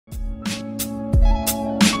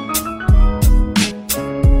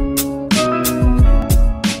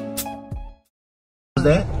Is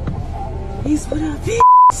that? He's with a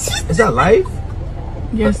bitch. Is that life?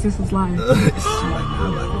 Yes, this is live.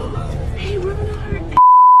 Hey, rubbing on her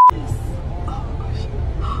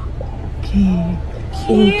Key.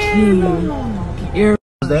 Dearra.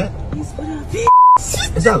 Is that? He's with a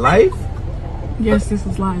bitch. Is that life? Yes, this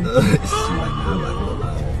is live.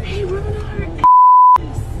 Hey, rubbing on her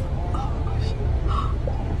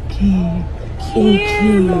Key.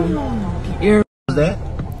 Dearra. Is that?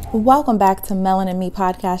 Welcome back to Melon and Me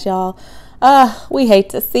podcast, y'all. We hate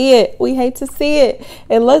to see it. We hate to see it.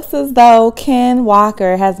 It looks as though Ken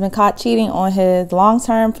Walker has been caught cheating on his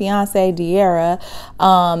long-term fiance, Dearra.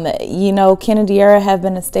 Ken and Dearra have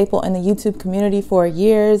been a staple in the YouTube community for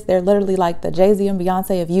years. They're literally like the Jay-Z and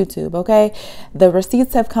Beyonce of YouTube, okay? The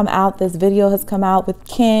receipts have come out. This video has come out with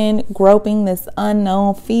Ken groping this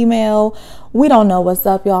unknown female. We don't know what's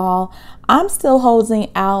up, y'all. I'm still holding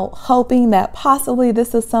out, hoping that possibly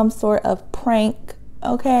this is some sort of prank.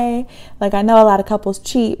 Okay, like I know a lot of couples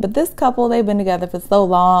cheat, but this couple, they've been together for so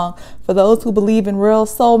long. For those who believe in real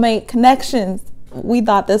soulmate connections, we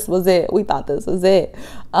thought this was it.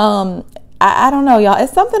 I don't know, y'all.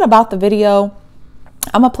 It's something about the video.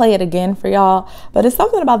 I'm gonna play it again for y'all, but it's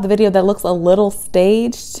something about the video that looks a little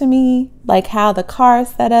staged to me, like how the car is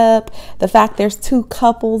set up, the fact there's two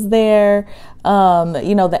couples there,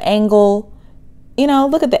 the angle,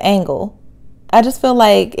 look at the angle. I just feel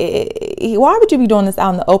like, why would you be doing this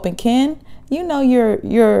out in the open, Ken?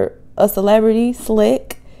 You're a celebrity,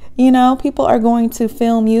 slick. People are going to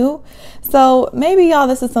film you. So maybe, y'all,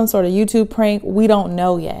 this is some sort of YouTube prank. We don't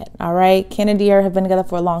know yet. All right. Ken and Dearra have been together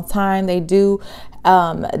for a long time. They do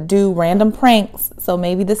random pranks. So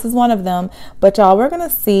maybe this is one of them. But y'all, we're going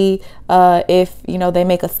to see if, they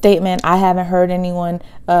make a statement. I haven't heard anyone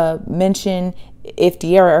mention if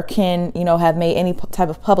Dearra or Ken, have made any type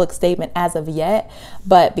of public statement as of yet.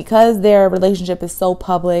 But because their relationship is so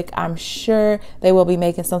public, I'm sure they will be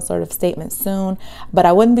making some sort of statement soon. But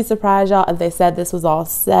I wouldn't be surprised, y'all, if they said this was all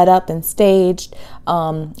set up and staged,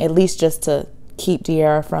 at least just to keep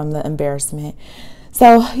Dearra from the embarrassment.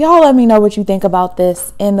 So y'all let me know what you think about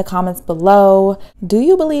this in the comments below. Do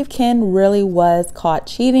you believe Ken really was caught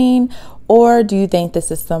cheating? Or do you think this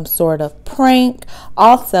is some sort of prank?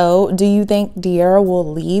 Also, do you think Dearra will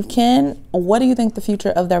leave Ken? What do you think the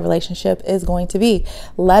future of their relationship is going to be?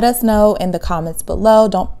 Let us know in the comments below.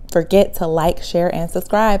 Don't forget to like, share, and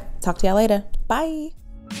subscribe. Talk to y'all later. Bye.